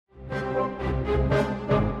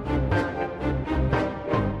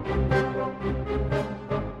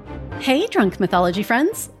Hey, Drunk Mythology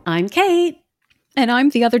friends. I'm Kate. And I'm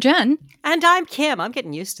the other Jen. And I'm Kim. I'm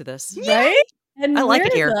getting used to this. Right? And I like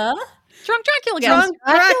it here. Drunk Dracula gals. Drunk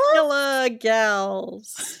Dracula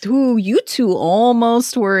gals. Ooh, you two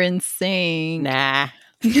almost were in sync. Nah.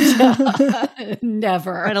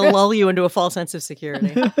 Never. Trying to lull you into a false sense of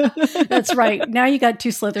security. That's right. Now you got two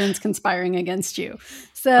Slytherins conspiring against you.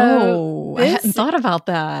 So I hadn't thought about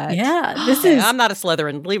that. Yeah, this Hey, is. I'm not a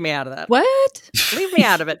Slytherin. Leave me out of that. What? Leave me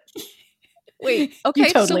out of it. Wait, okay,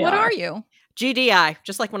 You totally so what are. are you? GDI,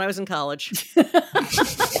 just like when I was in college.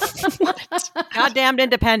 Goddamned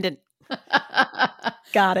independent.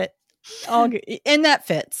 Got it. All good. And that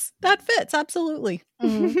fits. That fits, absolutely.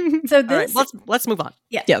 Mhm. So All right, this, let's move on.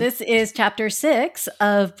 yeah, Yeah. this is chapter 6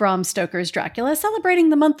 of Bram Stoker's Dracula, celebrating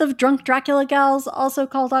the month of Drunk Dracula Gals, also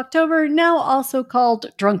called October, now also called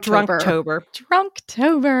Drunktober. Drunktober.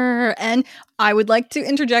 Drunktober. And I would like to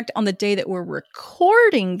interject on the day that we're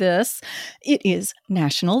recording this. It is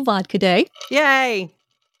National Vodka Day. Yay.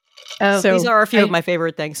 Oh, So- These are a few I- of my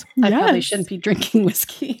favorite things. I probably Yes. shouldn't be drinking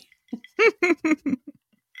whiskey.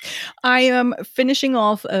 I am finishing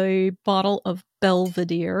off a bottle of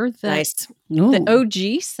Belvedere that Nice. the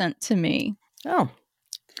OG sent to me. Oh.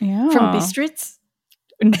 Yeah. From Bistritz?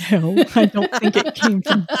 No, I don't think it came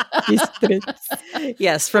from Bistritz.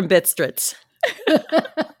 Yes, from Bitstritz.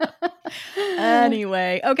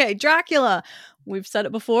 Anyway, okay, Dracula. We've said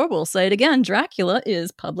it before, we'll say it again. Dracula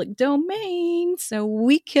is public domain, so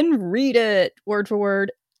we can read it word for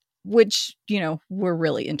word, which, we're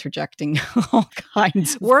really interjecting all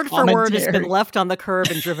kinds of Word for word has been commentary. left on the curb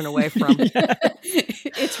and driven away from.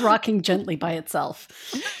 It's rocking gently by itself.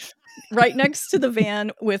 Right next to the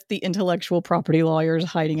van with the intellectual property lawyers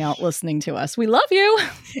hiding out listening to us. We love you.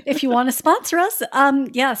 If you want to sponsor us,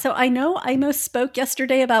 so I know I most spoke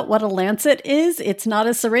yesterday about what a lancet is. It's not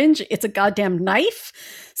a syringe, it's a goddamn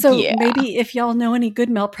knife. So Yeah. maybe if y'all know any good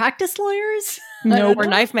malpractice lawyers. No, We're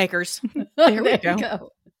knife makers. There we you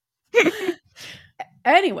go.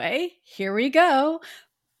 Anyway, here we go.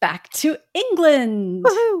 Back to England.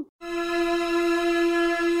 Woohoo!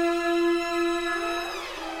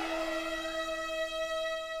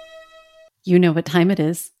 You know what time it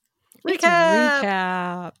is.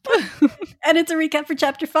 Recap. And it's a recap for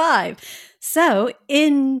chapter 5. So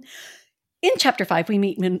in chapter 5, we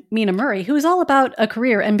meet Mina Murray, who is all about a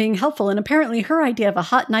career and being helpful. And apparently her idea of a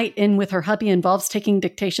hot night in with her hubby involves taking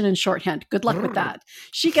dictation in shorthand. Good luck with that.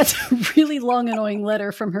 She gets a really long, annoying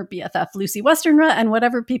letter from her BFF, Lucy Westenra, and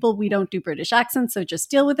whatever people, we don't do British accents, so just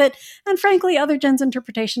deal with it. And frankly, other Jen's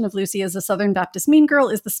interpretation of Lucy as a Southern Baptist mean girl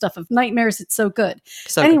is the stuff of nightmares. It's so good.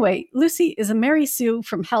 So Anyway, Lucy is a Mary Sue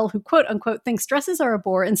from hell who, quote unquote, thinks dresses are a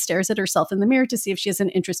bore and stares at herself in the mirror to see if she has an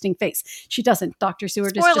interesting face. She doesn't. Dr.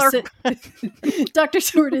 Seward Dr.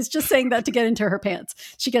 Seward is just saying that to get into her pants.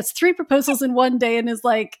 She gets 3 proposals in one day and is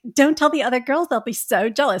like, don't tell the other girls, they'll be so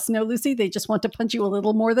jealous. No, Lucy, they just want to punch you a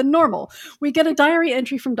little more than normal. We get a diary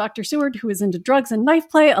entry from Dr. Seward, who is into drugs and knife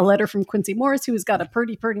play, a letter from Quincy Morris, who has got a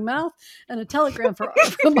purty mouth, and a telegram from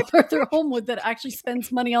Arthur Holmwood that actually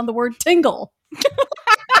spends money on the word tingle.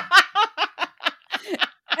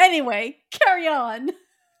 Anyway, carry on.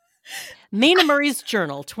 Mina Murray's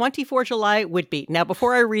journal, 24 July, Whitby. Now,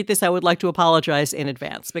 before I read this, I would like to apologize in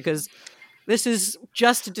advance because this is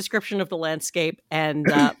just a description of the landscape, and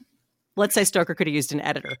let's say Stoker could have used an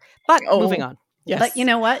editor. But moving on. Yes. But you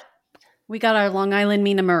know what? We got our Long Island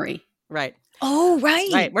Mina Murray. Right. Oh, right.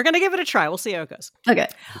 Right. We're going to give it a try. We'll see how it goes. Okay.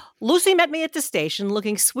 Lucy met me at the station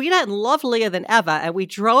looking sweeter and lovelier than ever, and we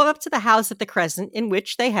drove up to the house at the Crescent in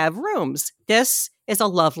which they have rooms. This is a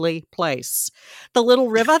lovely place. The little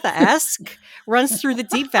river, the Esk, runs through the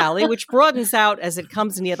deep valley, which broadens out as it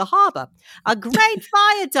comes near the harbor. A great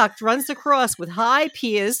viaduct runs across with high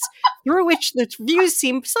piers through which the views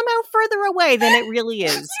seem somehow further away than it really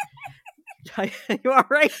is. You all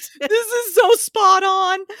right? This is so spot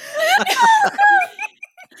on.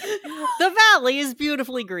 The valley is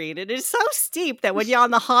beautifully green. It is so steep that when you're on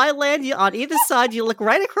the highland, on either side, you look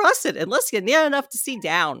right across it, unless you're near enough to see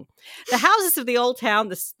down. The houses of the old town,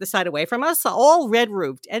 the side away from us, are all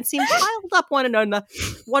red-roofed and seem piled up one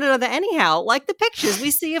another anyhow, like the pictures we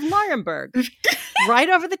see of Nuremberg. Right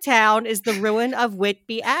over the town is the ruin of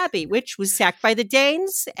Whitby Abbey, which was sacked by the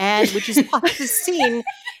Danes, and which is seen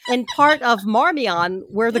in part of Marmion,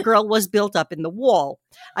 where the girl was built up in the wall.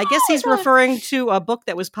 I guess he's referring to a book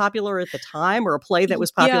that was popular at the time, or a play that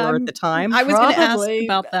was popular at the time. I was going to ask Probably.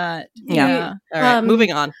 about that. Yeah. All right,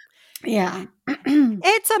 moving on. Yeah.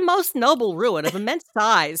 It's a most noble ruin of immense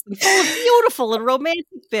size and full of beautiful and romantic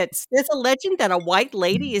bits. There's a legend that a white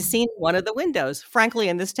lady is seen in one of the windows. Frankly,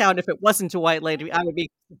 in this town, if it wasn't a white lady, I would be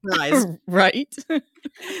surprised. Right.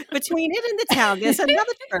 Between it and the town, there's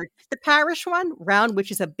another church, the parish one, round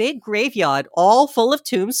which is a big graveyard, all full of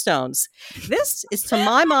tombstones. This is, to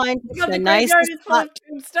my mind, the nicest spot.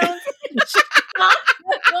 tombstones.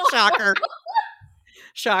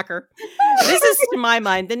 Shocker. This is, to my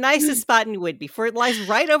mind, the nicest spot in Whitby, for it lies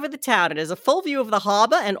right over the town. It has a full view of the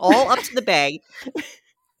harbour and all up to the bay,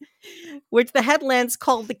 which the headlands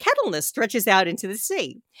called the Kettleness stretches out into the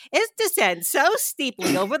sea. It descends so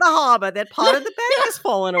steeply over the harbour that part of the bank has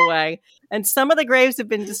fallen away, and some of the graves have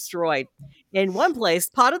been destroyed. In one place,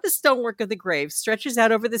 part of the stonework of the grave stretches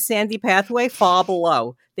out over the sandy pathway far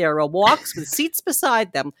below. There are walks with seats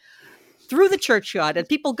beside them through the churchyard, and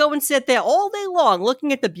people go and sit there all day long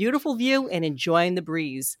looking at the beautiful view and enjoying the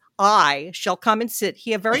breeze. I shall come and sit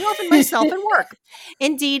here very often myself and work.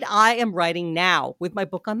 Indeed, I am writing now with my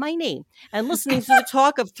book on my knee and listening to the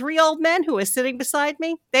talk of 3 old men who are sitting beside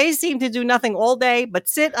me. They seem to do nothing all day but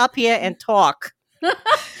sit up here and talk. Oh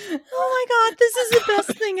my God, this is the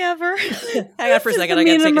best thing ever. Hang on for a second. I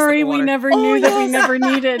got to take a sip Murray of water. we never knew that we never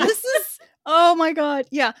needed. This is, oh my God.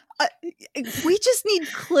 Yeah. We just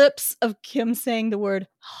need clips of Kim saying the word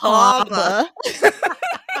haba.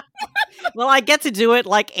 Well, I get to do it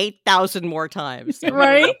like 8,000 more times. So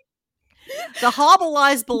Right? The harbour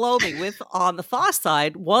lies below me with, on the far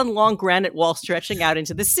side, one long granite wall stretching out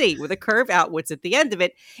into the sea with a curve outwards at the end of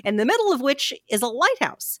it, in the middle of which is a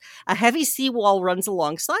lighthouse. A heavy seawall runs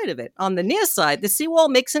alongside of it. On the near side, the seawall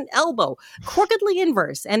makes an elbow, crookedly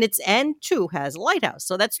inverse, and its end, too, has a lighthouse.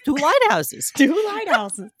 So that's 2 lighthouses. 2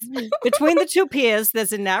 lighthouses. Between the 2 piers,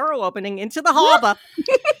 there's a narrow opening into the harbour,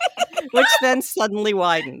 which then suddenly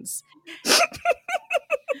widens.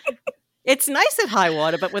 It's nice at high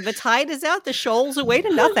water, but when the tide is out, the shoals are way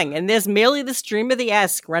to nothing, and there's merely the stream of the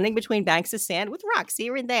Esk running between banks of sand with rocks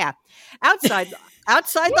here and there. Outside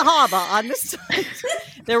the harbour, on this side,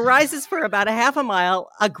 there rises for about a half a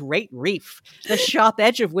mile a great reef, the sharp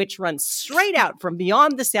edge of which runs straight out from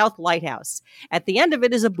beyond the south lighthouse. At the end of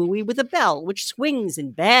it is a buoy with a bell, which swings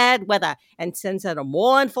in bad weather and sends out a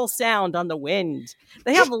mournful sound on the wind.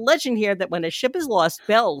 They have a legend here that when a ship is lost,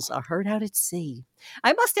 bells are heard out at sea.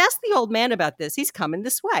 I must ask the old man about this. He's coming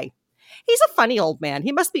this way. He's a funny old man.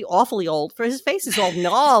 He must be awfully old, for his face is all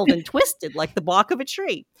gnarled and twisted like the bark of a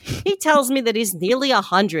tree. He tells me that he's nearly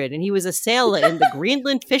 100, and he was a sailor in the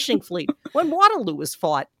Greenland fishing fleet when Waterloo was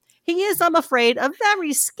fought. He is, I'm afraid, a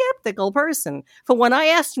very skeptical person, for when I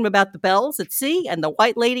asked him about the bells at sea and the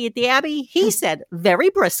white lady at the Abbey, he said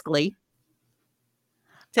very briskly,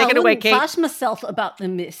 Take it away, Kate. I wouldn't fash myself about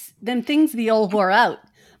them, miss. Them things be all wore out.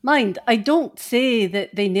 Mind, I don't say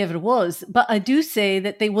that they never was, but I do say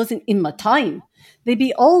that they wasn't in my time. They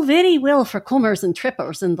be all very well for comers and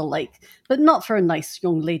trippers and the like, but not for a nice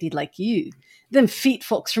young lady like you. Them feet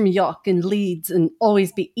folks from York and Leeds and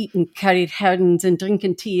always be eating carried herrings and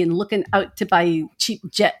drinking tea and looking out to buy cheap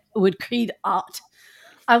jet would creed art.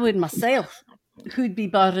 I would myself, who'd be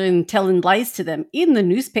bothering telling lies to them, in the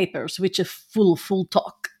newspapers, which are full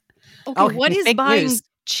talk. Okay, what is fake buying news.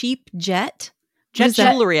 cheap jet? Jet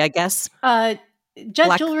jewelry, I guess. Jet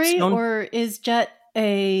Black jewelry, stone? or is jet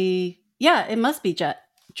a... Yeah, it must be jet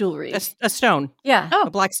jewelry. A stone. Yeah. Oh.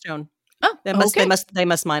 A black stone. Oh, They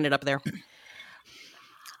must mine it up there.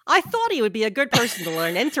 I thought he would be a good person to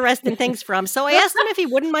learn interesting things from, so I asked him if he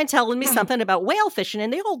wouldn't mind telling me something about whale fishing in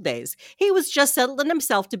the old days. He was just settling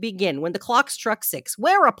himself to begin when the clock struck 6,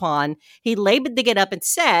 whereupon he labored to get up and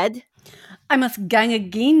said, I must gang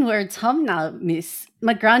again where it's home now, miss.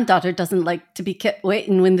 My granddaughter doesn't like to be kept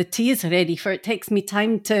waiting when the tea is ready, for it takes me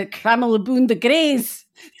time to crammel aboon the greys.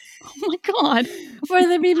 Oh my God. For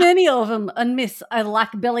there be many of them, and miss, I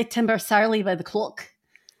lack belly timber sorely by the clock.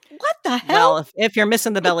 What the hell? well, if you're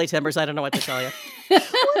missing the belly timbers, I don't know what to tell you. What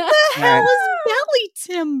the hell is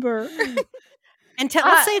belly timber? And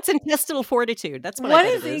let's say it's intestinal fortitude. That's what I What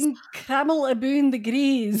bet is it is. in crammel aboon the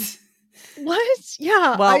greys? What?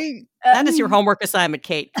 Yeah. Well, that is your homework assignment,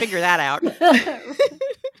 Kate. Figure that out. I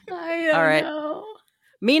don't All right. know.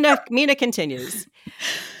 Mina continues.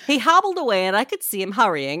 He hobbled away, and I could see him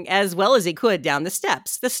hurrying as well as he could down the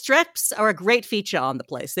steps. The steps are a great feature on the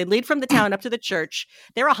place. They lead from the town up to the church.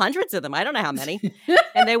 There are hundreds of them. I don't know how many.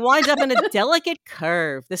 And they wind up in a delicate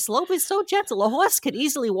curve. The slope is so gentle, a horse could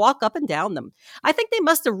easily walk up and down them. I think they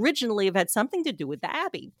must originally have had something to do with the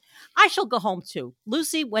Abbey. I shall go home, too.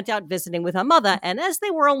 Lucy went out visiting with her mother, and as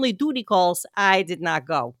they were only duty calls, I did not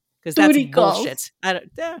go. Because that's Duty calls. bullshit.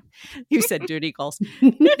 You said duty calls.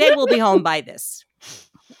 They will be home by this.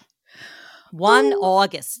 1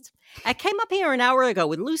 August. I came up here an hour ago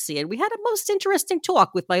with Lucy, and we had a most interesting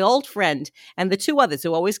talk with my old friend and the 2 others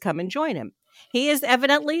who always come and join him. He is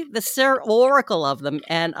evidently the Sir Oracle of them,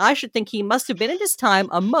 and I should think he must have been in his time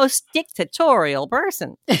a most dictatorial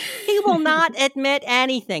person. He will not admit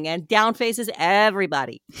anything and downfaces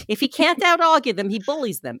everybody. If he can't out-argue them, he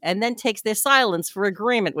bullies them and then takes their silence for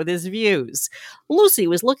agreement with his views. Lucy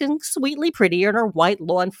was looking sweetly pretty in her white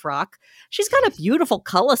lawn frock. She's got a beautiful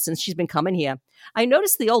color since she's been coming here. I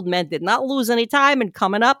noticed the old man did not lose any time in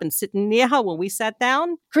coming up and sitting near her when we sat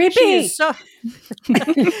down. Creepy.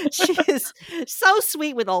 She is so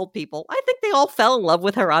sweet with old people. I think they all fell in love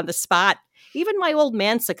with her on the spot. Even my old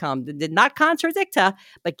man succumbed and did not contradict her,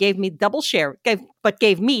 but gave me double share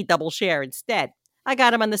instead. I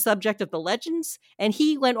got him on the subject of the legends, and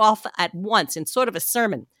he went off at once in sort of a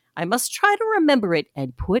sermon. I must try to remember it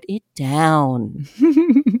and put it down.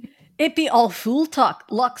 It be all fool talk,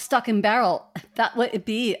 lock, stock, and barrel. That what it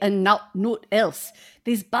be, and not else.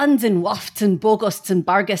 These bands and wafts and bogusts and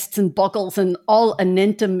barguests and boggles and all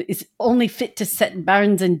anentum is only fit to set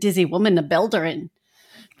barons and dizzy women a belder in.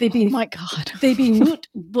 They be, oh my God. They be noot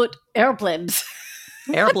but airblebs.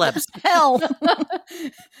 Airblebs. Hell.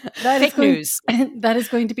 Fake news. That is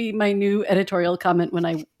going to be my new editorial comment when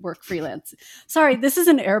I work freelance. Sorry, this is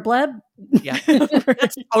an airbleb. Yeah,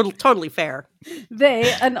 that's totally fair.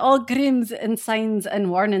 They and all grims and signs and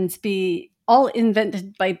warnings be all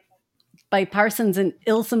invented by parsons and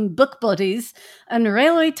ilsome book bodies and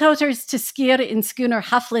railway touters to scare in schooner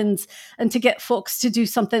halflings and to get folks to do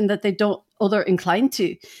something that they don't other inclined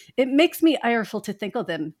to. It makes me ireful to think of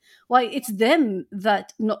them. Why, it's them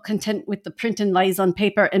that, not content with the printing lies on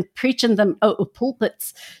paper and preaching them out of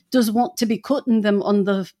pulpits, does want to be quoting them on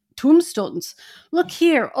the tombstones. Look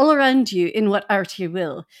here, all around you, in what art you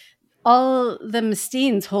will. All them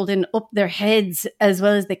steens holding up their heads as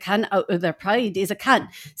well as they can out of their pride is a can,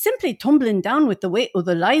 simply tumbling down with the weight of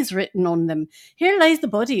the lies written on them. Here lies the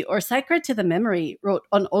body, or sacred to the memory, wrote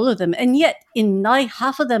on all of them, and yet in nigh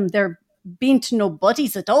half of them there bean't no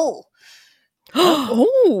bodies at all.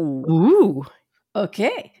 Oh, ooh,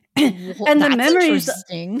 okay. Well, and the memories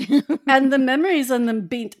interesting. and the memories on them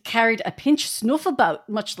bean't carried a pinch snuff about,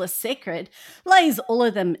 much less sacred. Lies, all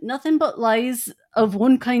of them, nothing but lies of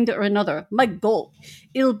one kind or another. My God,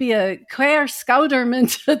 it'll be a queer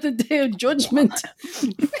scouderment at the day of judgment.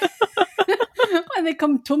 When they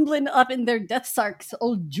come tumbling up in their death sarks,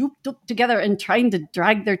 all juped up together and trying to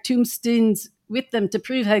drag their tombstones with them to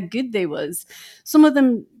prove how good they was. Some of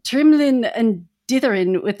them trembling and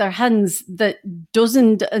dithering with their hands that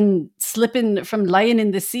dozened and slipping from lying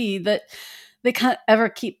in the sea that they can't ever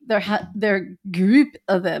keep their group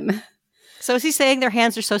of them. So is he saying their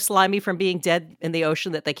hands are so slimy from being dead in the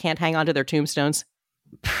ocean that they can't hang on to their tombstones?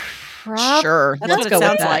 Sure. That's what it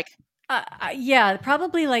sounds like. Yeah,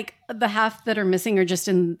 probably like the half that are missing are just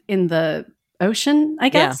in the ocean, I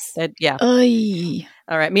guess. Yeah. Oy.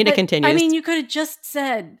 All right, Mina continues. I mean, you could have just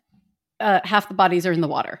said half the bodies are in the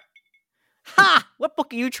water. Ha! What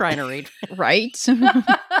book are you trying to read? Right?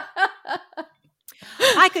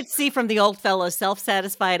 I could see from the old fellow's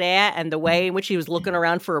self-satisfied air and the way in which he was looking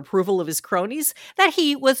around for approval of his cronies that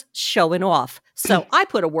he was showing off. So I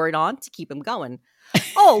put a word on to keep him going.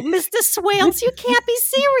 Oh, Mr. Swales, you can't be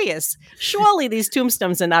serious. Surely these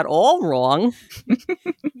tombstones are not all wrong.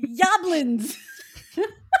 Yablins!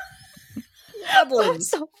 Yablins. What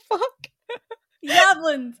the fuck?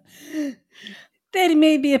 Yablins! There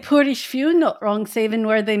may be a poorish few not wrong, saving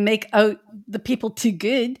where they make out the people too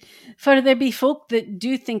good. For there be folk that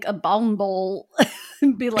do think a Balmball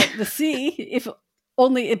be like the sea, if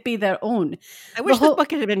only it be their own. I wish this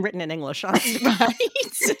book had been written in English, honestly. Right?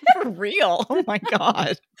 For real. Oh my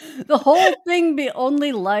God. The whole thing be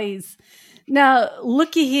only lies. Now,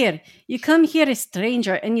 looky here. You come here a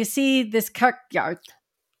stranger and you see this kirkyard.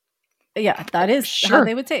 Yeah, that is how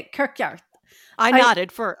they would say it, kirkyard. I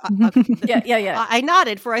nodded for... Yeah. I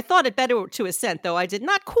nodded for I thought it better to assent, though I did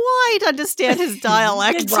not quite understand his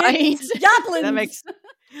dialect. Right? Yablins!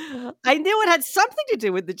 I knew it had something to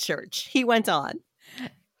do with the church. He went on.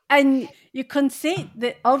 And you can say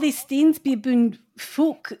that all these steens be boon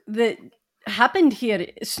folk that happened here,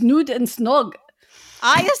 snood and snog.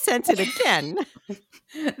 I assented again.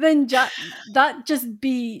 Then that just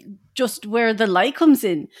be just where the lie comes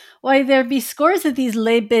in. Why, there be scores of these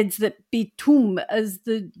lay beds that be tomb as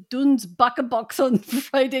the Duns Baccabox on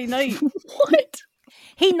Friday night. What?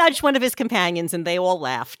 He nudged one of his companions and they all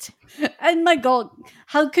laughed. And my God,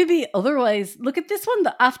 how could be otherwise? Look at this one,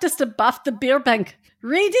 the aftest above the beer bank.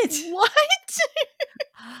 Read it. What?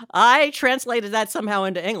 I translated that somehow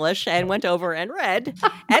into English and went over and read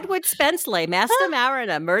Edward Spensley, master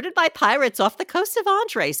mariner, murdered by pirates off the coast of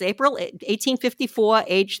Andres, April 1854,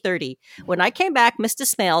 age 30. When I came back, Mr.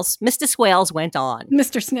 Swales went on.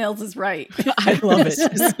 Mr. Snails is right. I love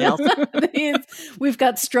it. We've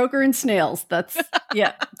got Stroker and Snails. That's,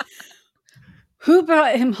 yeah. Who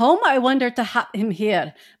brought him home? I wonder to have him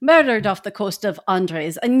here. Murdered off the coast of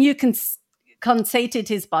Andres, and you consighted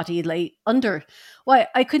his body lay under. Why,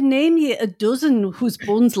 I could name ye a dozen whose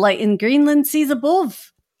bones lie in Greenland seas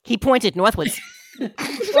above. He pointed northwards.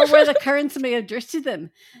 Or where the currents may have drifted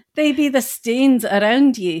them. They be the stains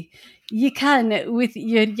around ye. Ye can, with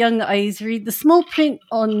your young eyes, read the small print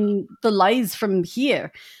on the lies from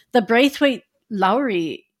here. The Braithwaite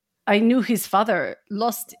Lowry, I knew his father,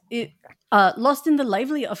 lost in the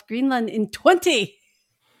lively of Greenland in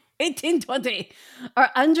 1820. Or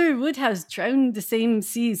Andrew Woodhouse drowned the same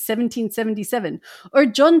seas 1777. Or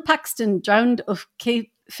John Paxton drowned of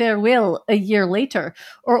Cape Farewell a year later.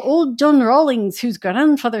 Or old John Rawlings, whose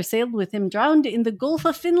grandfather sailed with him, drowned in the Gulf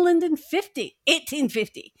of Finland in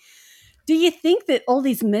 1850. Do you think that all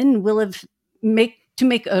these men will have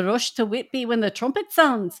make a rush to Whitby when the trumpet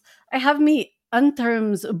sounds? I have me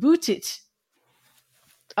anterms about it.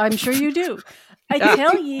 I'm sure you do. I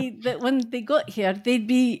tell ye that when they got here, they'd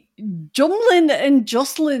be jumbling and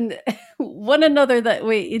jostling one another that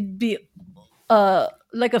way. It'd be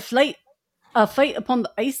like a fight upon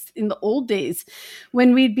the ice in the old days,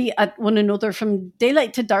 when we'd be at one another from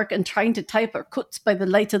daylight to dark and trying to type our cuts by the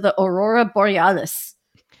light of the aurora borealis.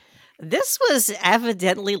 This was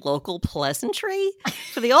evidently local pleasantry,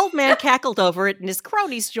 for the old man cackled over it and his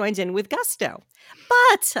cronies joined in with gusto.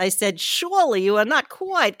 But, I said, surely you are not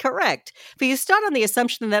quite correct, for you start on the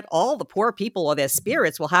assumption that all the poor people or their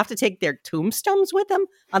spirits will have to take their tombstones with them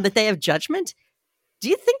on the day of judgment. Do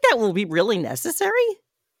you think that will be really necessary?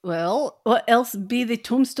 Well, what else be the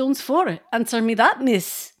tombstones for? Answer me that,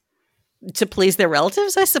 miss. To please their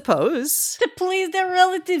relatives, I suppose. To please their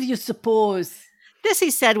relatives, you suppose. This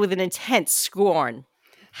he said with an intense scorn.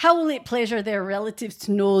 How will it pleasure their relatives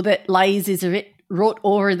to know that lies is wrote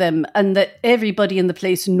over them and that everybody in the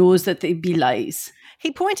place knows that they be lies?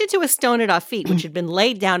 He pointed to a stone at our feet, which had been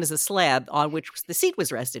laid down as a slab on which the seat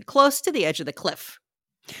was rested, close to the edge of the cliff.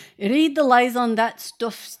 Read the lies on that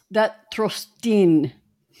stuff, that Thrufstein,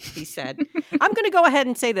 he said. I'm going to go ahead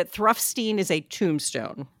and say that Thrufstein is a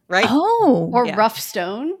tombstone, right? Oh, or rough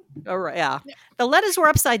stone. Yeah. The letters were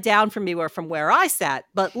upside down from where I sat,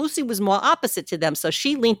 but Lucy was more opposite to them, so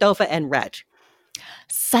she leaned over and read.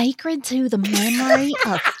 Sacred to the memory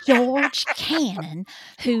of George Cannon,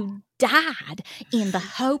 who died in the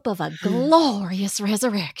hope of a glorious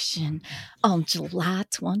resurrection on July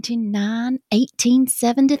 29,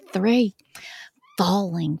 1873,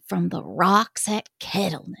 falling from the rocks at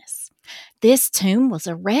Kettleness. This tomb was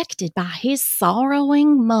erected by his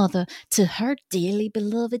sorrowing mother to her dearly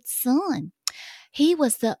beloved son. He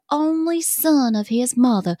was the only son of his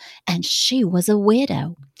mother, and she was a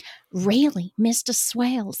widow. Really, Mr.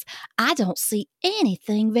 Swales, I don't see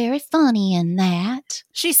anything very funny in that.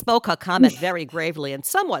 She spoke her comment very gravely and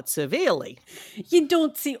somewhat severely. You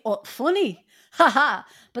don't see aught funny. Ha!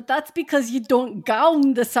 But that's because you don't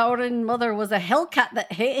gown the sorrowing mother was a hellcat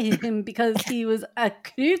that hated him because he was a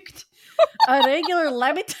crooked, a regular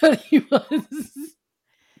lavatory he was.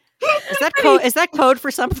 Is that code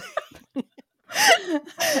for something?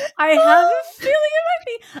 I have a feeling it might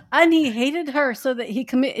be. And he hated her so that he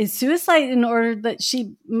committed suicide in order that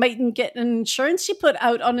she mightn't get an insurance she put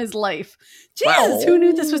out on his life. Jesus, wow. Who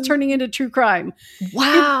knew this was turning into true crime?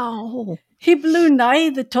 Wow. He blew nigh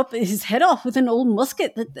the top of his head off with an old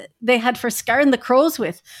musket that they had for scaring the crows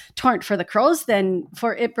with. 'Twarn't for the crows then,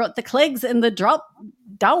 for it brought the clegs and the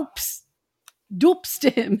dopes to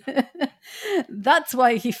him. That's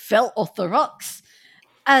why he fell off the rocks.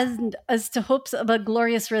 And as to hopes of a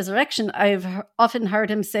glorious resurrection, I've often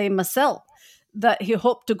heard him say myself that he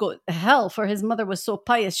hoped to go to hell, for his mother was so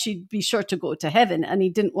pious she'd be sure to go to heaven, and he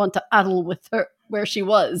didn't want to addle with her where she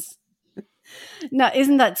was. Now,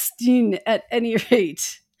 isn't that Steen at any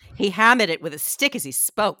rate? He hammered it with a stick as he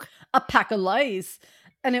spoke. A pack of lies.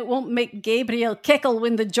 And it won't make Gabriel keckle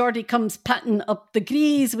when the Geordie comes patting up the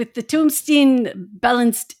grease with the tombstone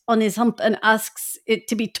balanced on his hump and asks it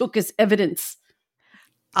to be took as evidence.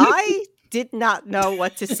 I did not know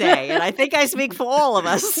what to say, and I think I speak for all of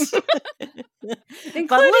us.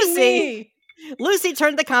 Including me. Lucy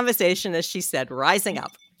turned the conversation as she said, rising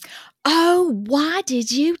up. Oh, why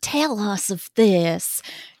did you tell us of this?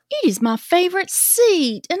 It is my favorite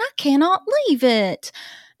seat, and I cannot leave it.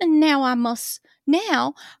 And now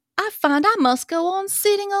I find I must go on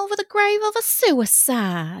sitting over the grave of a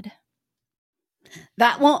suicide.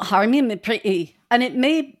 That won't harm you, me pretty. And it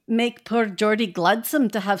may make poor Geordie gladsome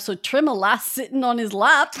to have so trim a lass sitting on his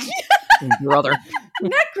lap. Brother.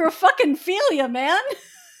 Necro-fucking-philia, man.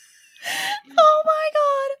 Oh my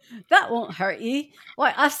God. That won't hurt you.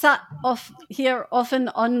 Why, I've sat off here often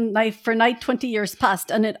on for nigh 20 years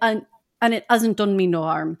past, and it hasn't done me no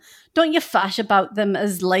harm. Don't you fash about them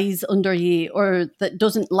as lies under ye, or that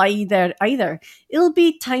doesn't lie there either. It'll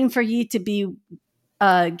be time for ye to be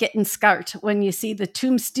getting scart when you see the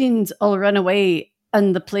tombstones all run away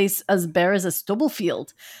and the place as bare as a stubble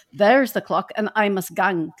field. There's the clock, and I must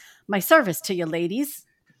gang. My service to you, ladies.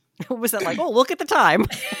 Was that like, oh, look at the time?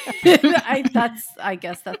 I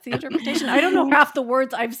guess that's the interpretation. I don't know half the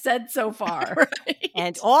words I've said so far. Right.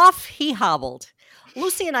 And off he hobbled.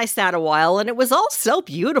 Lucy and I sat a while, and it was all so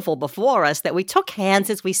beautiful before us that we took hands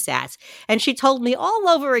as we sat, and she told me all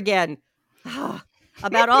over again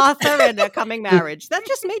about Arthur and their coming marriage. That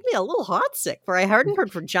just made me a little heartsick, for I hadn't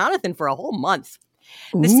heard from Jonathan for a whole month.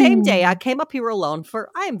 The same day, I came up here alone,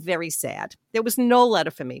 for I am very sad. There was no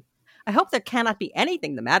letter for me. I hope there cannot be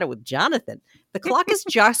anything the matter with Jonathan. The clock has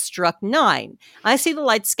just struck 9. I see the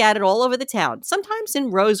lights scattered all over the town, sometimes in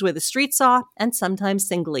rows where the streets are, and sometimes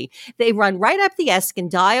singly. They run right up the Esk and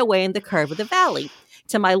die away in the curve of the valley.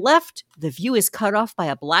 To my left, the view is cut off by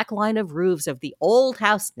a black line of roofs of the old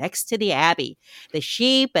house next to the abbey. The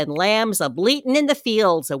sheep and lambs are bleating in the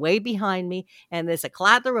fields away behind me, and there's a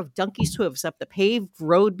clatter of donkeys' hoofs up the paved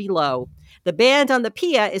road below. The band on the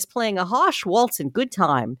pier is playing a harsh waltz in good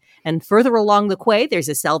time, and further along the quay, there's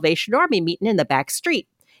a Salvation Army meeting in the back street.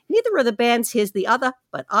 Neither of the bands hears the other,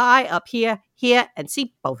 but I up here, and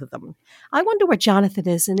see both of them. I wonder where Jonathan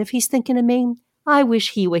is, and if he's thinking of me. I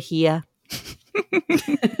wish he were here.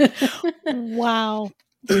 Wow.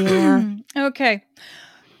 Yeah. Okay.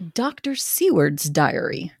 Dr. Seward's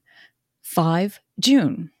diary. 5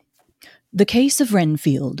 June. The case of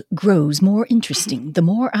Renfield grows more interesting the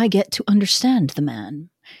more I get to understand the man.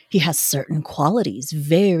 He has certain qualities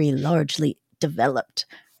very largely developed: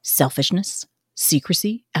 selfishness,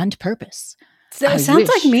 secrecy, and purpose. So it sounds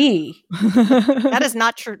like me. That is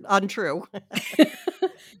not untrue.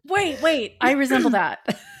 Wait, I resemble that.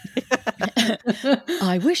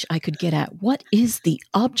 I wish I could get at what is the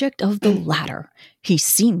object of the latter. He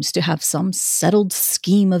seems to have some settled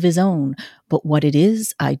scheme of his own, but what it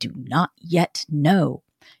is I do not yet know.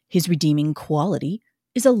 His redeeming quality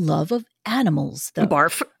is a love of animals, though.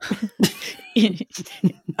 Barf.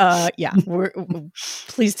 Yeah.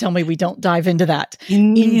 Please tell me we don't dive into that.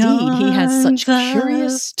 Indeed, he has such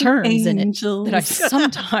curious turns in it that I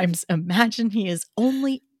sometimes imagine he is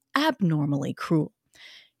only abnormally cruel.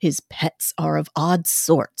 His pets are of odd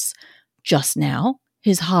sorts. Just now,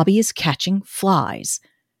 his hobby is catching flies.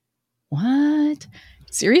 What?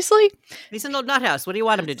 Seriously? He's an old nuthouse. What do you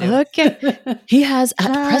want him to do? Okay. He has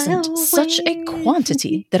at present such a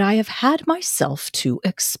quantity that I have had myself to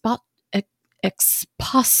expostulate.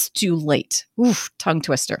 Oof, tongue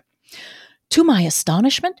twister. To my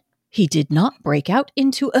astonishment, he did not break out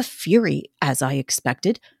into a fury, as I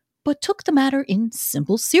expected, but took the matter in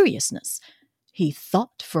simple seriousness. He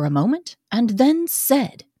thought for a moment and then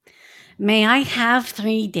said, May I have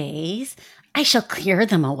 3 days? I shall clear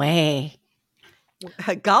them away.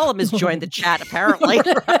 Gollum has joined the chat, apparently.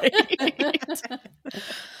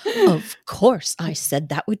 Of course, I said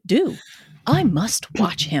that would do. I must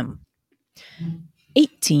watch him.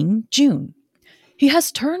 18 June. He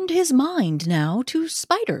has turned his mind now to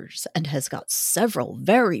spiders and has got several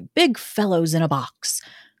very big fellows in a box.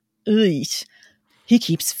 Eesh. He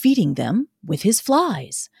keeps feeding them with his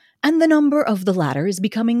flies, and the number of the latter is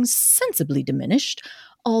becoming sensibly diminished,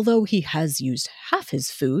 although he has used half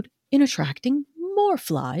his food in attracting more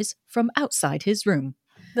flies from outside his room.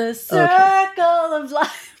 The circle of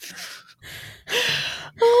life.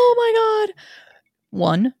 Oh my God.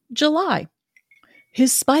 1 July.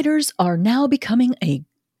 His spiders are now becoming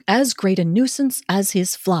as great a nuisance as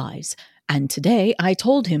his flies, and today I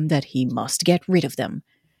told him that he must get rid of them.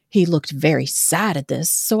 He looked very sad at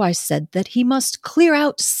this, so I said that he must clear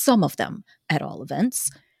out some of them, at all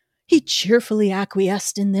events. He cheerfully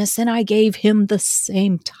acquiesced in this, and I gave him the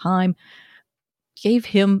same time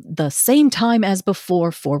as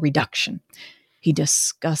before for reduction. He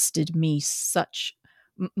disgusted me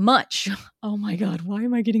much. Oh my God, why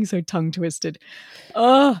am I getting so tongue twisted?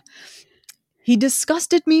 He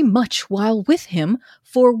disgusted me much while with him,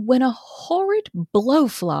 for when a horrid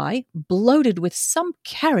blowfly, bloated with some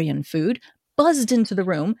carrion food, buzzed into the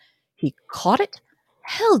room, he caught it,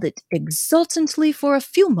 held it exultantly for a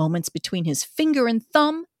few moments between his finger and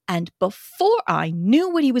thumb, and before I knew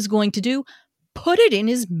what he was going to do, put it in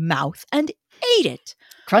his mouth and ate it.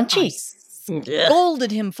 Crunchy. I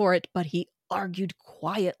scolded him for it, but he argued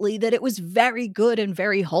quietly that it was very good and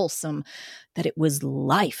very wholesome, that it was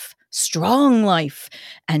life, strong life,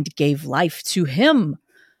 and gave life to him.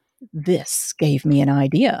 This gave me an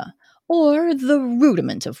idea, or the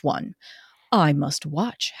rudiment of one. I must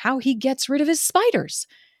watch how he gets rid of his spiders.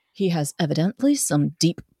 He has evidently some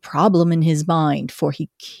deep problem in his mind, for he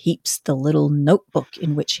keeps the little notebook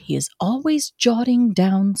in which he is always jotting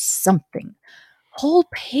down something. Whole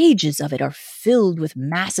pages of it are filled with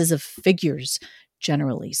masses of figures,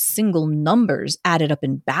 generally single numbers added up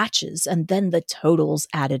in batches, and then the totals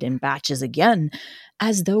added in batches again,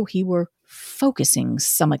 as though he were focusing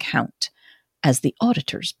some account, as the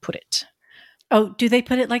auditors put it. Oh, do they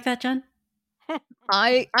put it like that, Jen?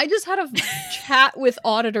 I just had a chat with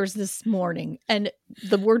auditors this morning, and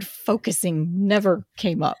the word focusing never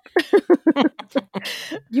came up.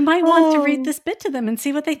 You might want to read this bit to them and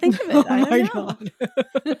see what they think of it. I don't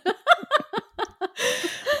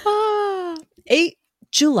know. 8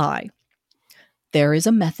 July. There is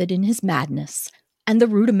a method in his madness, and the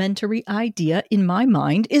rudimentary idea in my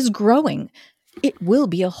mind is growing. It will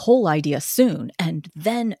be a whole idea soon, and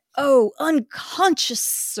then, unconscious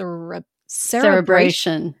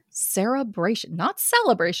cerebration. Cerebration, not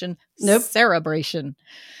celebration. Nope. Cerebration.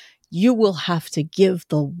 You will have to give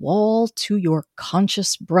the wall to your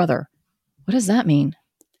conscious brother. What does that mean?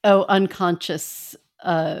 Oh, unconscious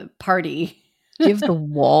party. Give the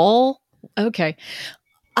wall? Okay.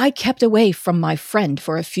 I kept away from my friend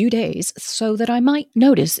for a few days so that I might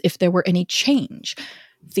notice if there were any change.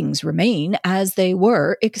 Things remain as they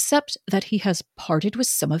were, except that he has parted with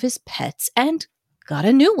some of his pets and got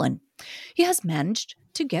a new one. He has managed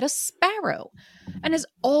to get a sparrow and has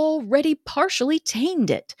already partially tamed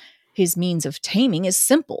it. His means of taming is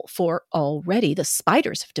simple, for already the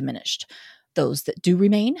spiders have diminished. Those that do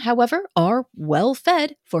remain, however, are well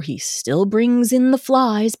fed, for he still brings in the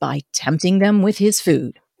flies by tempting them with his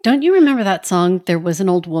food. Don't you remember that song, There Was an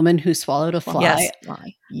Old Woman Who Swallowed a Fly? Yes.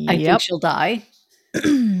 I think she'll die.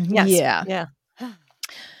 Yes. Yeah.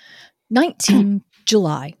 19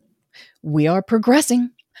 July. We are progressing.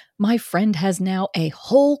 My friend has now a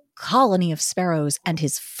whole colony of sparrows, and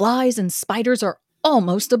his flies and spiders are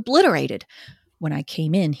almost obliterated. When I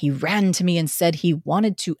came in, he ran to me and said he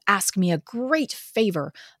wanted to ask me a great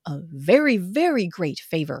favor, a very, very great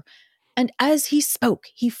favor. And as he spoke,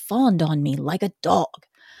 he fawned on me like a dog.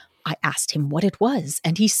 I asked him what it was,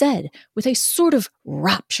 and he said, with a sort of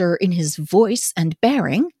rapture in his voice and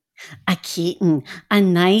bearing, A kitten, a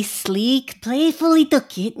nice, sleek, playful little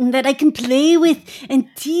kitten that I can play with and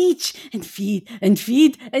teach and feed and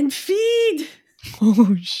feed and feed.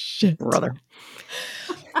 Oh, shit. Brother.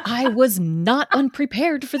 I was not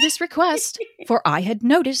unprepared for this request, for I had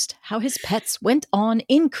noticed how his pets went on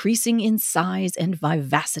increasing in size and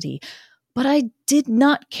vivacity, but I did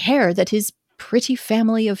not care that his pretty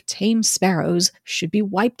family of tame sparrows should be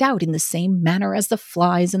wiped out in the same manner as the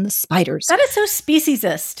flies and the spiders. That is so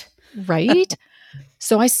speciesist. Right?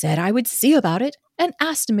 So I said I would see about it and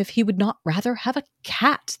asked him if he would not rather have a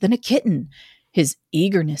cat than a kitten. His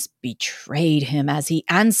eagerness betrayed him as he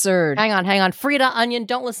answered. Hang on. Frida, Onion,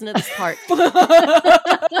 don't listen to this part. Cover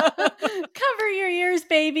your ears,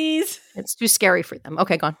 babies. It's too scary for them.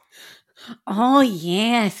 Okay, go on. Oh,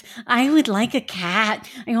 yes. I would like a cat.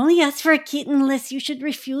 I only asked for a kitten unless you should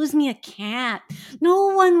refuse me a cat.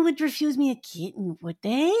 No one would refuse me a kitten, would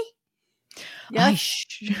they? Yes,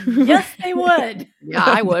 yes they would. Yeah,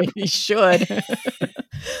 I would. He should.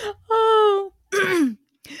 Oh.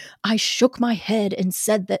 I shook my head and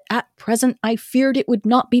said that at present I feared it would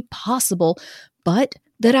not be possible, but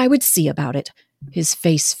that I would see about it. His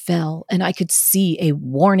face fell, and I could see a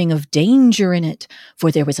warning of danger in it,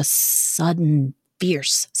 for there was a sudden,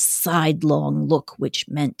 fierce, sidelong look which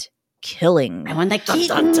meant killing. I want the Dun,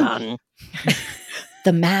 kitten. dun, dun.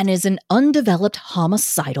 The man is an undeveloped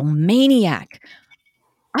homicidal maniac.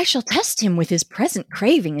 I shall test him with his present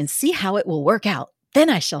craving and see how it will work out. Then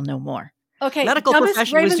I shall know more. Okay, Medical dumbest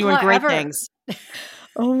profession was doing Ravenclaw great ever. things.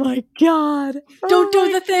 Oh my God. Don't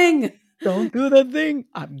do the thing. Don't do the thing.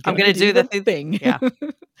 I'm gonna do the thing. Yeah.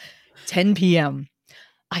 10 p.m.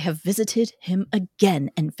 I have visited him again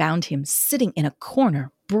and found him sitting in a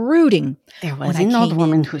corner, brooding. There When was I an old came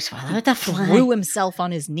woman in, who swallowed a fly. Threw himself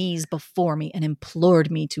on his knees before me and implored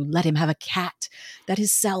me to let him have a cat, that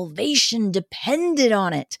his salvation depended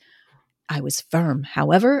on it. I was firm,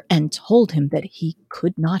 however, and told him that he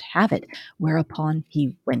could not have it, whereupon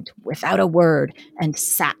he went without a word and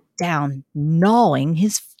sat down, gnawing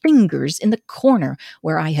his fingers in the corner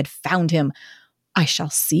where I had found him. I shall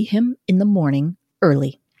see him in the morning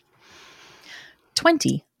early.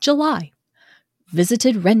 20 July.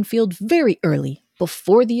 Visited Renfield very early,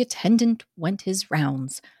 before the attendant went his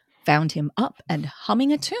rounds. Found him up and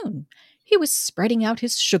humming a tune. He was spreading out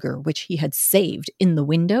his sugar, which he had saved, in the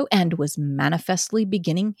window, and was manifestly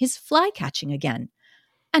beginning his fly-catching again,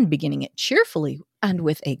 and beginning it cheerfully and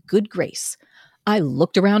with a good grace. I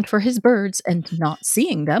looked around for his birds, and not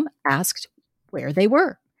seeing them, asked where they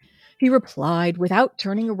were. He replied, without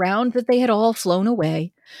turning around, that they had all flown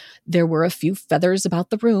away. There were a few feathers about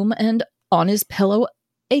the room, and on his pillow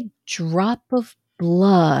a drop of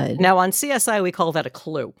blood. Now, on CSI, we call that a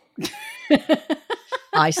clue.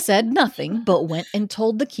 I said nothing, but went and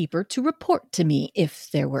told the keeper to report to me if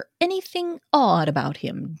there were anything odd about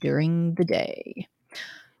him during the day.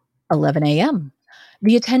 11 a.m.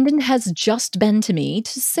 The attendant has just been to me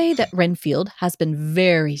to say that Renfield has been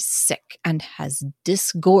very sick and has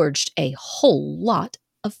disgorged a whole lot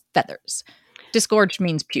of feathers. Disgorged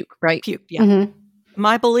means puke, right? Puke, yeah. Mhm.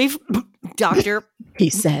 My belief, doctor, He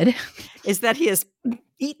said. is that he has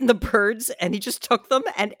eaten the birds and he just took them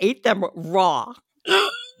and ate them raw.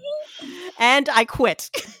 And I quit.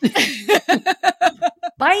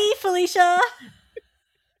 Bye, Felicia.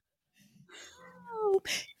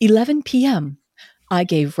 11 p.m. I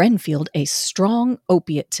gave Renfield a strong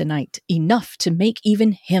opiate tonight, enough to make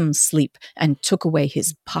even him sleep, and took away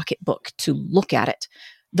his pocketbook to look at it.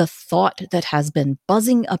 The thought that has been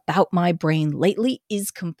buzzing about my brain lately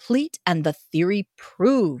is complete, and the theory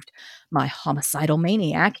proved. My homicidal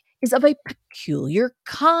maniac is of a peculiar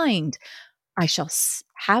kind. I shall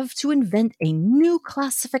have to invent a new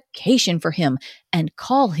classification for him and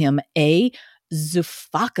call him a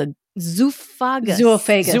Zoophagous. Zoophagous.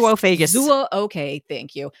 Okay,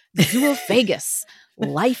 thank you. Zoophagous,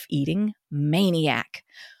 life-eating maniac.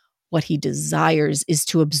 What he desires is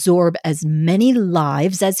to absorb as many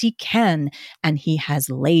lives as he can, and he has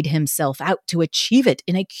laid himself out to achieve it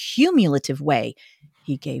in a cumulative way.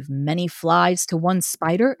 He gave many flies to one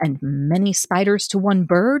spider and many spiders to one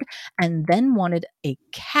bird, and then wanted a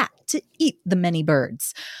cat to eat the many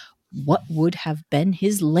birds. What would have been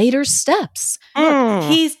his later steps? Look,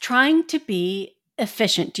 he's trying to be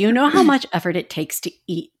efficient. Do you know how much effort it takes to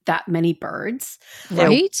eat that many birds?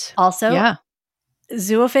 Right? Also, Yeah.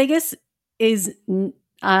 Zoophagous is,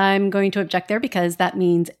 I'm going to object there because that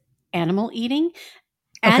means animal eating.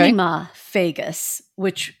 Okay. Animaphagus,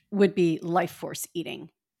 which would be life force eating.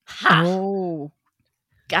 Ha! Oh.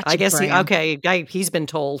 Gotcha. I guess Bram. he's been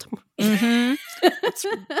told. Mhm.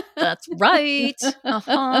 That's right.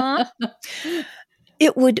 Uh-huh.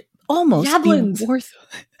 It would almost Yablins.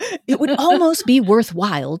 be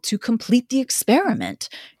worthwhile to complete the experiment.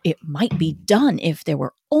 It might be done if there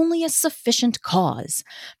were only a sufficient cause.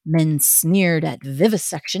 Men sneered at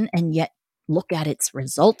vivisection, and yet look at its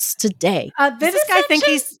results today. Does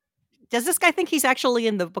this guy think he's actually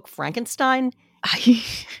in the book Frankenstein?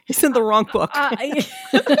 He's in the wrong book.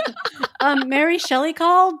 Mary Shelley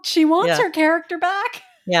called. She wants her character back.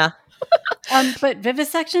 Yeah. But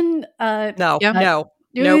vivisection. No. Yeah. No.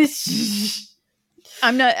 Nope.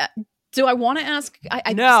 I'm not. Do I want to ask?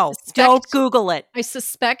 I No. suspect- Don't Google it. I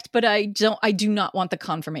suspect, but I do not want the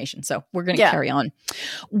confirmation. So we're going to Yeah. carry on.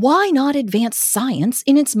 Why not advance science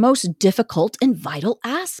in its most difficult and vital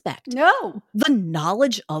aspect? No. The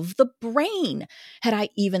knowledge of the brain. Had I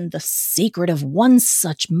even the secret of one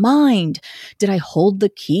such mind? Did I hold the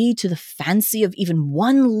key to the fancy of even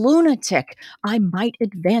one lunatic? I might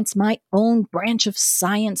advance my own branch of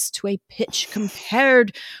science to a pitch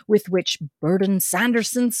compared with which Burton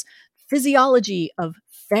Sanderson's physiology of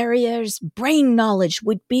Ferrier's brain knowledge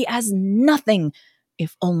would be as nothing,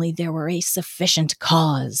 if only there were a sufficient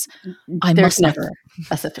cause. There's never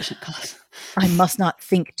a sufficient cause. I must not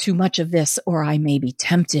think too much of this, or I may be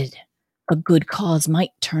tempted. A good cause might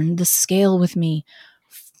turn the scale with me,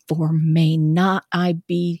 for may not I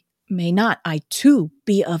too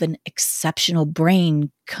be of an exceptional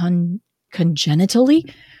brain congenitally?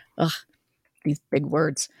 Ugh, these big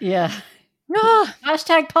words. Yeah. Ah.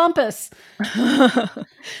 Hashtag pompous.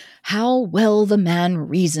 How well the man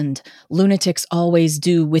reasoned. Lunatics always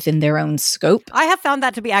do within their own scope. I have found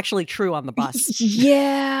that to be actually true on the bus.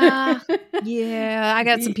 Yeah. Yeah. I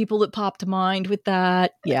got some people that pop to mind with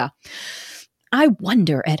that. Yeah. I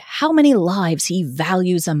wonder at how many lives he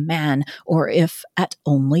values a man, or if at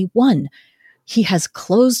only one. He has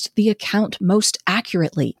closed the account most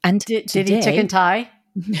accurately, and Did he tick and tie?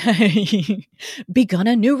 begun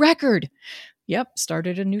a new record. Yep,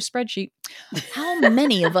 started a new spreadsheet. How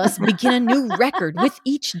many of us begin a new record with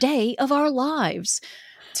each day of our lives?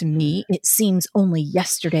 To me, it seems only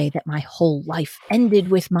yesterday that my whole life ended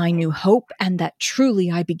with my new hope and that truly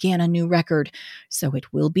I began a new record. So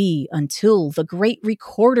it will be until the great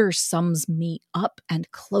recorder sums me up and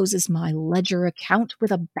closes my ledger account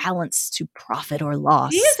with a balance to profit or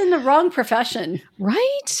loss. He is in the wrong profession.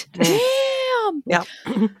 Right? Damn! Yeah.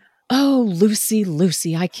 Oh, Lucy,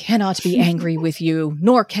 Lucy, I cannot be angry with you,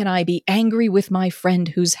 nor can I be angry with my friend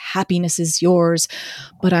whose happiness is yours,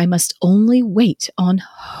 but I must only wait on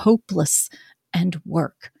hopeless and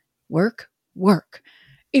work.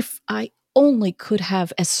 If I only could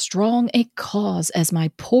have as strong a cause as my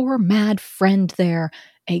poor mad friend there,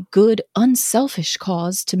 a good, unselfish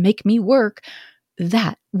cause to make me work,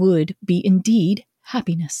 that would be indeed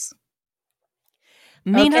happiness.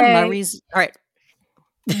 Mina Okay. Murray's. All right.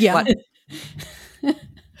 Yeah. What?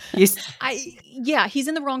 He's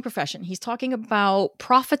in the wrong profession. He's talking about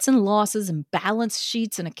profits and losses and balance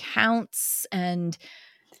sheets and accounts and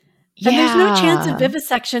there's no chance of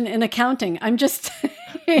vivisection in accounting. I'm just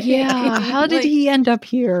how did he end up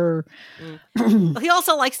here? He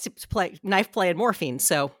also likes to play knife play and morphine,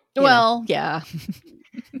 so yeah.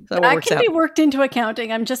 So it that works can out. Be worked into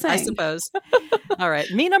accounting. I'm just saying. I suppose. All right.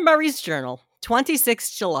 Mina Murray's journal,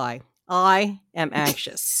 26th July. I am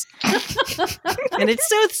anxious. And it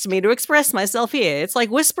soothes me to express myself here. It's like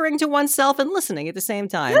whispering to oneself and listening at the same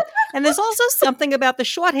time. And there's also something about the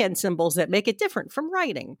shorthand symbols that make it different from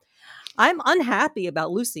writing. I'm unhappy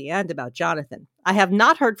about Lucy and about Jonathan. I have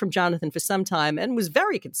not heard from Jonathan for some time and was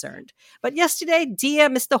very concerned. But yesterday, dear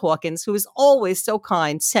Mr. Hawkins, who is always so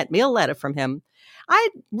kind, sent me a letter from him. I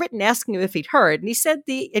had written asking him if he'd heard, and he said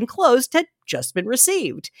the enclosed had just been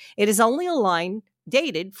received. It is only a line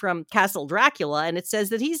dated from Castle Dracula, and it says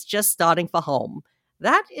that he's just starting for home.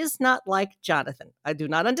 That is not like Jonathan. I do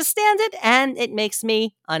not understand it, and it makes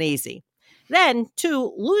me uneasy. Then,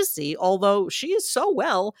 too, Lucy, although she is so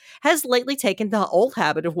well, has lately taken the old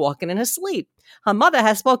habit of walking in her sleep. Her mother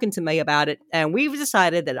has spoken to me about it, and we've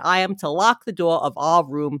decided that I am to lock the door of our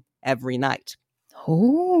room every night.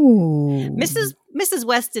 Oh. Mrs.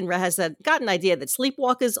 Weston has got an idea that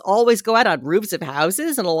sleepwalkers always go out on roofs of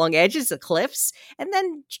houses and along edges of cliffs and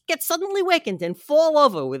then get suddenly wakened and fall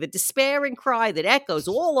over with a despairing cry that echoes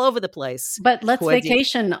all over the place. But let's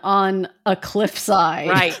vacation on a cliffside.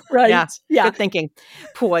 Right. Right. Yeah. Good thinking.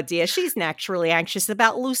 Poor dear. She's naturally anxious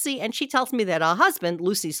about Lucy, and she tells me that her husband,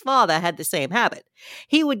 Lucy's father, had the same habit.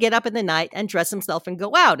 He would get up in the night and dress himself and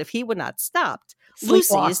go out if he were not stopped.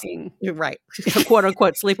 Sleepwalking. Lucy is, right, quote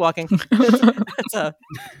unquote, sleepwalking. That's a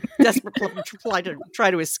desperate reply to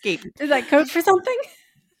try to escape. Is that code for something?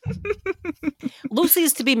 Lucy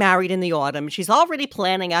is to be married in the autumn. She's already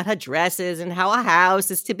planning out her dresses and how a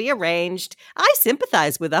house is to be arranged. I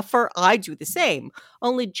sympathize with her, for I do the same.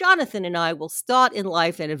 Only Jonathan and I will start in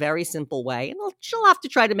life in a very simple way, and she'll have to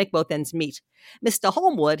try to make both ends meet. Mr.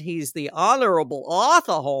 Holmwood, he's the Honorable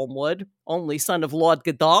Arthur Holmwood, only son of Lord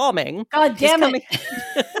Godalming. God damn it.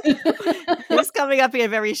 He's coming up here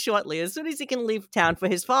very shortly, as soon as he can leave town, for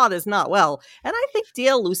his father's not well. And I think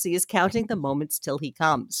dear Lucy is counting the moments till he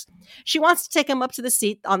comes. She wants to take him up to the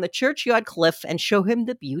seat on the churchyard cliff and show him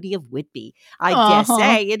the beauty of Whitby. I dare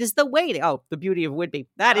say it is the waiting. Oh, the beauty of Whitby.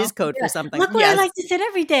 That is code for something. Look where I like to sit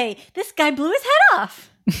every day. This guy blew his head off.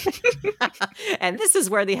 And this is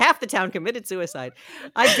where half the town committed suicide.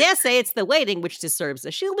 I dare say it's the waiting which disturbs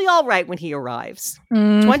her. She'll be all right when he arrives.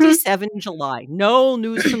 27 July. No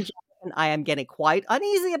news from Jonathan. I am getting quite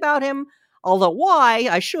uneasy about him. Although why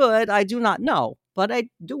I do not know. But I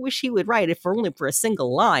do wish he would write, if only for a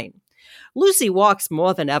single line. Lucy walks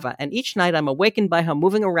more than ever, and each night I'm awakened by her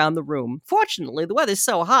moving around the room. Fortunately, the weather's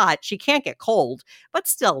so hot, she can't get cold. But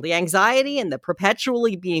still, the anxiety and the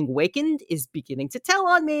perpetually being wakened is beginning to tell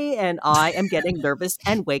on me, and I am getting nervous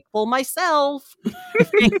and wakeful myself.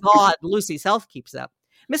 Thank God Lucy's health keeps up.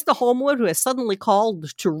 Mr. Holmwood, who has suddenly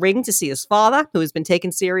called to ring to see his father, who has been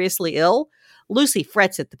taken seriously ill. Lucy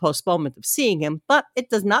frets at the postponement of seeing him, but it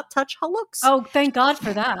does not touch her looks. Oh, thank God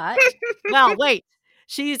for that. Well, wait.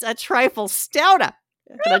 She's a trifle stouter.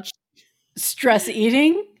 Stress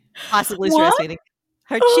eating? Possibly stress eating.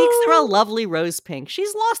 Her cheeks are a lovely rose pink.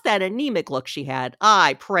 She's lost that anemic look she had.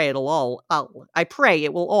 I pray it will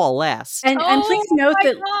all last. And please note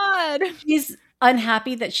that God. she's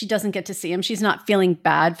unhappy that she doesn't get to see him. She's not feeling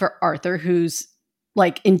bad for Arthur, who's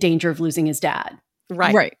like in danger of losing his dad.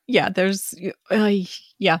 Right. Yeah. There's,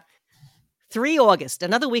 3 August,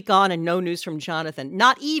 another week on and no news from Jonathan,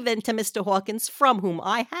 not even to Mr. Hawkins, from whom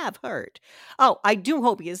I have heard. Oh, I do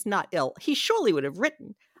hope he is not ill. He surely would have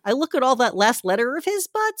written. I look at all that last letter of his,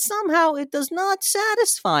 but somehow it does not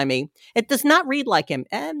satisfy me. It does not read like him,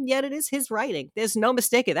 and yet it is his writing. There's no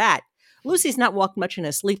mistake of that. Lucy's not walked much in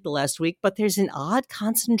her sleep the last week, but there's an odd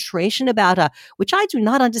concentration about her, which I do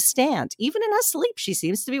not understand. Even in her sleep, she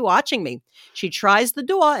seems to be watching me. She tries the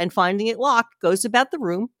door and, finding it locked, goes about the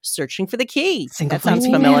room searching for the key. That sounds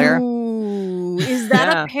familiar. Ooh, is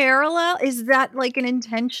that a parallel? Is that like an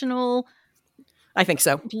intentional? I think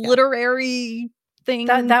so. Literary thing.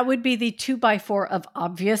 That would be the 2x4 of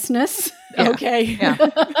obviousness. Yeah. Okay.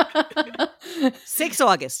 Yeah. 6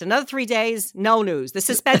 August, another 3 days, no news. The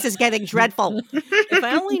suspense is getting dreadful. If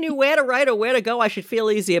I only knew where to write or where to go, I should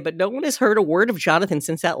feel easier, but no one has heard a word of Jonathan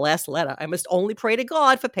since that last letter. I must only pray to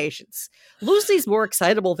God for patience. Lucy's more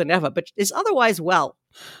excitable than ever, but is otherwise well.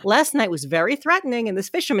 Last night was very threatening, and this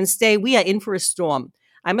fisherman's day, we are in for a storm.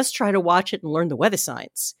 I must try to watch it and learn the weather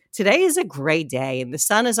signs. Today is a gray day, and the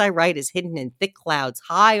sun, as I write, is hidden in thick clouds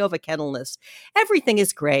high over Kettleness. Everything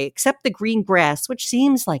is gray, except the green grass, which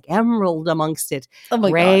seems like emerald amongst it.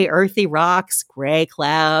 Gray, earthy rocks, gray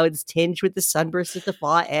clouds, tinged with the sunburst at the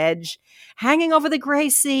far edge, hanging over the gray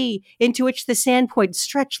sea, into which the sand points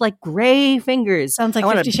stretch like gray fingers. Sounds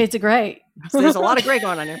like 50 Shades of Grey. So there's a lot of gray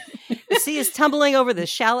going on here. The sea is tumbling over the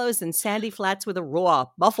shallows and sandy flats with a roar,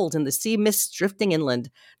 muffled in the sea mist drifting inland.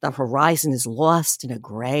 The horizon is lost in a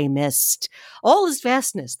gray mist. All is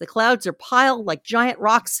vastness. The clouds are piled like giant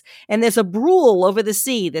rocks, and there's a brool over the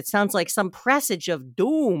sea that sounds like some presage of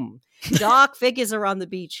doom. Dark figures are on the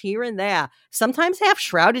beach here and there, sometimes half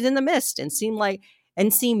shrouded in the mist, and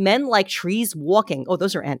seem men like trees walking. Oh,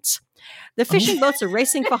 those are ants. The fishing boats are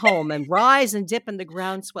racing for home and rise and dip in the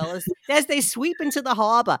groundswell as they sweep into the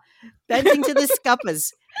harbor, bending to the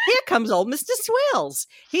scuppers. Here comes old Mr. Swales.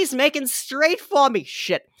 He's making straight for me.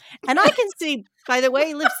 Shit. And I can see by the way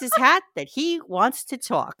he lifts his hat that he wants to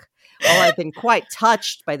talk. Oh, I've been quite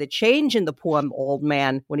touched by the change in the poor old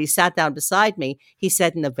man. When he sat down beside me, he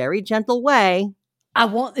said in a very gentle way, I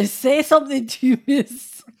want to say something to you,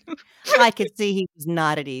 miss. I could see he was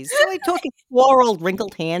not at ease. So I took his poor old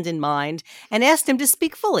wrinkled hand in mine and asked him to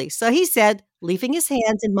speak fully. So he said, leaving his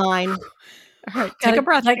hands in mine. All right, take a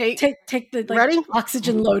breath. Take the Ready?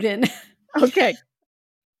 Oxygen load in. Okay.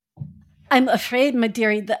 I'm afraid, my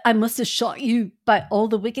dearie, that I must have shocked you by all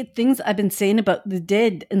the wicked things I've been saying about the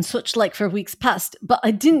dead and such like for weeks past, but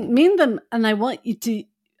I didn't mean them, and I want you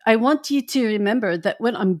to remember that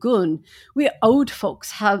when I'm gone, we old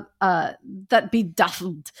folks have that be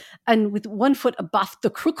daffled and with 1 foot above the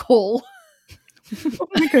crook hole. Oh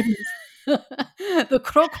my goodness. The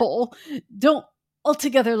crook hole don't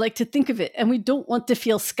altogether like to think of it, and we don't want to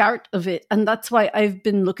feel scared of it, and that's why I've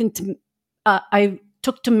been looking to I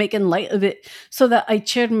took to making light of it so that I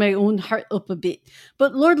cheered my own heart up a bit.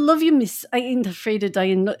 But Lord love you, miss, I ain't afraid of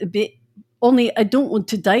dying not a bit. Only I don't want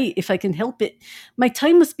to die if I can help it. My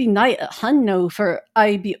time must be nigh at hand now, for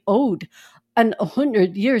I be old, and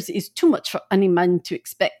 100 years is too much for any man to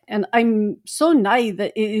expect. And I'm so nigh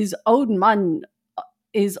that it is old man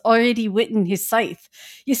is already whetting his scythe.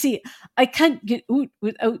 You see, I can't get out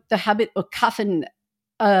without the habit of coughing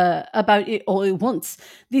about it all at once.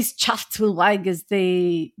 These chafts will wag as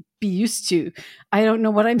they be used to. I don't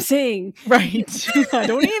know what I'm saying. Right. I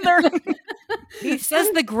don't either. He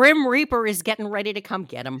says the Grim Reaper is getting ready to come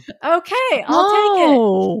get him. Okay, I'll take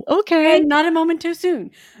it. Okay. And not a moment too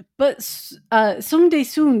soon. But someday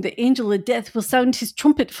soon, the angel of death will sound his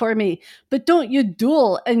trumpet for me. But don't you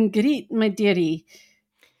duel and greet, my dearie.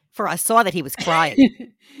 For I saw that he was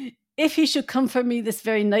crying. If he should come for me this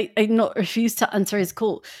very night, I'd not refuse to answer his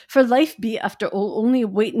call. For life be, after all, only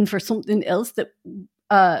waiting for something else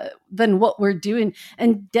than what we're doing,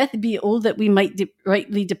 and death be all that we might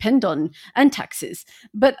rightly depend on, and taxes.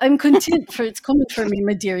 But I'm content, for it's coming for me,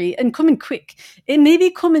 my dearie, and coming quick. It may be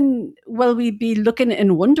coming while we be looking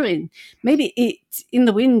and wondering. Maybe it's in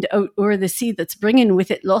the wind out o'er the sea that's bringing with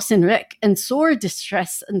it loss and wreck, and sore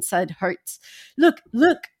distress and sad hearts. Look,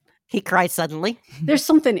 He cried suddenly. there's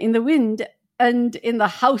something in the wind and in the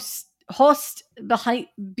host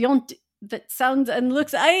beyond that sounds and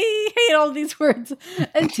looks, I hate all these words,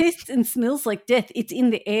 and tastes and smells like death. It's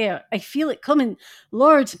in the air. I feel it coming.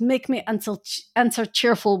 Lord, make me answer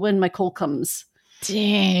cheerful when my call comes.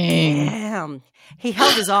 Dang. He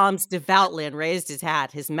held his arms devoutly and raised his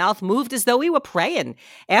hat. His mouth moved as though he were praying.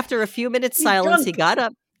 After a few minutes' silence, he got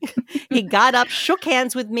up. He got up, shook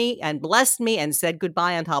hands with me, and blessed me, and said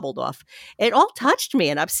goodbye and hobbled off. It all touched me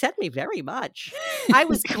and upset me very much. I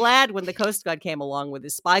was glad when the Coast Guard came along with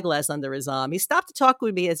his spyglass under his arm. He stopped to talk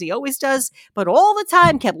with me as he always does, but all the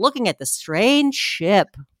time kept looking at the strange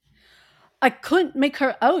ship. I couldn't make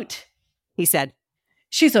her out, He said,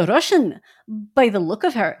 She's a Russian, by the look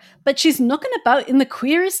of her, but she's knocking about in the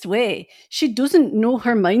queerest way. She doesn't know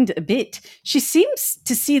her mind a bit. She seems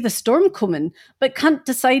to see the storm coming, but can't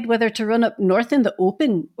decide whether to run up north in the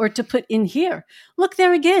open or to put in here. Look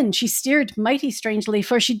there again, she steered mighty strangely,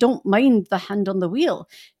 for she don't mind the hand on the wheel.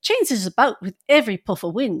 Changes about with every puff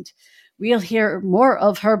of wind. We'll hear more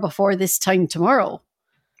of her before this time tomorrow.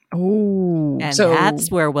 Oh, And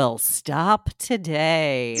that's where we'll stop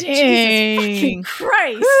today. Jesus fucking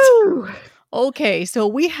Christ. Woo. Okay, so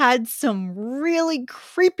we had some really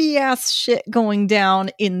creepy ass shit going down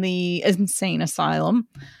in the insane asylum.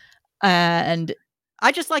 And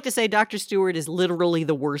I just like to say Dr. Stewart is literally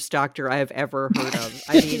the worst doctor I have ever heard of.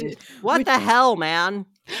 I mean, what the hell, man?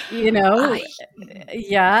 You know,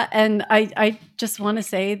 yeah. And I just want to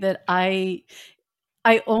say that I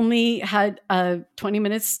only had 20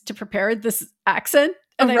 minutes to prepare this accent,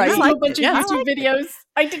 and I watched a bunch of YouTube videos.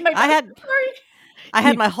 I did my best. I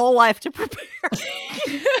had my whole life to prepare.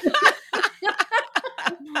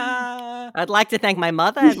 I'd like to thank my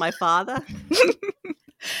mother and my father.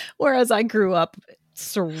 Whereas I grew up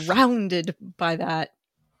surrounded by that.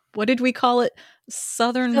 What did we call it?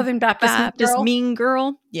 Southern Baptist mean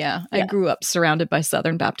girl. Yeah, I grew up surrounded by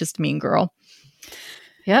Southern Baptist mean girl.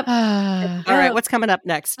 Yep. All right, what's coming up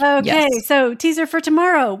next? Okay, so teaser for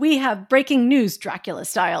tomorrow. We have breaking news, Dracula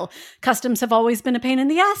style. Customs have always been a pain in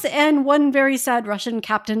the ass, and one very sad Russian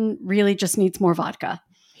captain really just needs more vodka.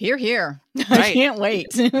 Hear, hear. Right. I can't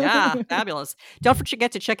wait. Yeah, fabulous. Don't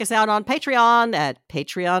forget to check us out on Patreon at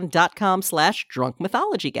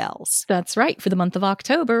patreon.com/drunkmythologygals. That's right. For the month of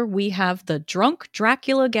October, we have the Drunk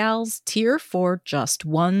Dracula Gals tier for just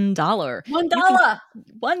 $1.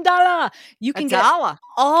 $1. You can get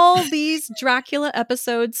all these Dracula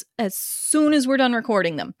episodes as soon as we're done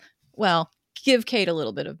recording them. Well, give Kate a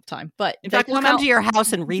little bit of time, but in fact, we'll come to your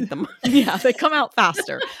house and read them. Yeah, they come out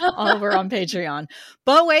faster over on Patreon.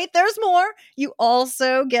 But wait, there's more. You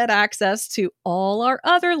also get access to all our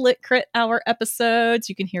other Lit Crit Hour episodes.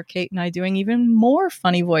 You can hear Kate and I doing even more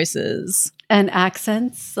funny voices and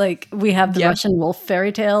accents. Like we have the Russian wolf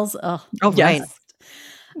fairy tales. Oh right.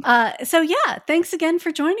 So yeah, thanks again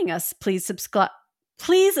for joining us. Please subscribe,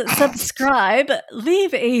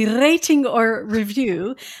 leave a rating or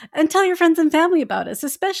review, and tell your friends and family about us,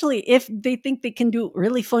 especially if they think they can do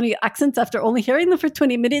really funny accents after only hearing them for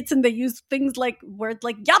 20 minutes and they use things like words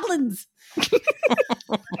like yablins.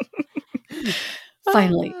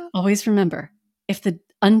 Finally, always remember, if the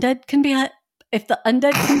undead can behave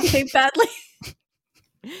badly.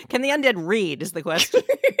 Can the undead read is the question.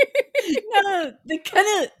 No, they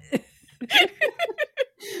cannot.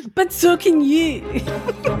 But so can you.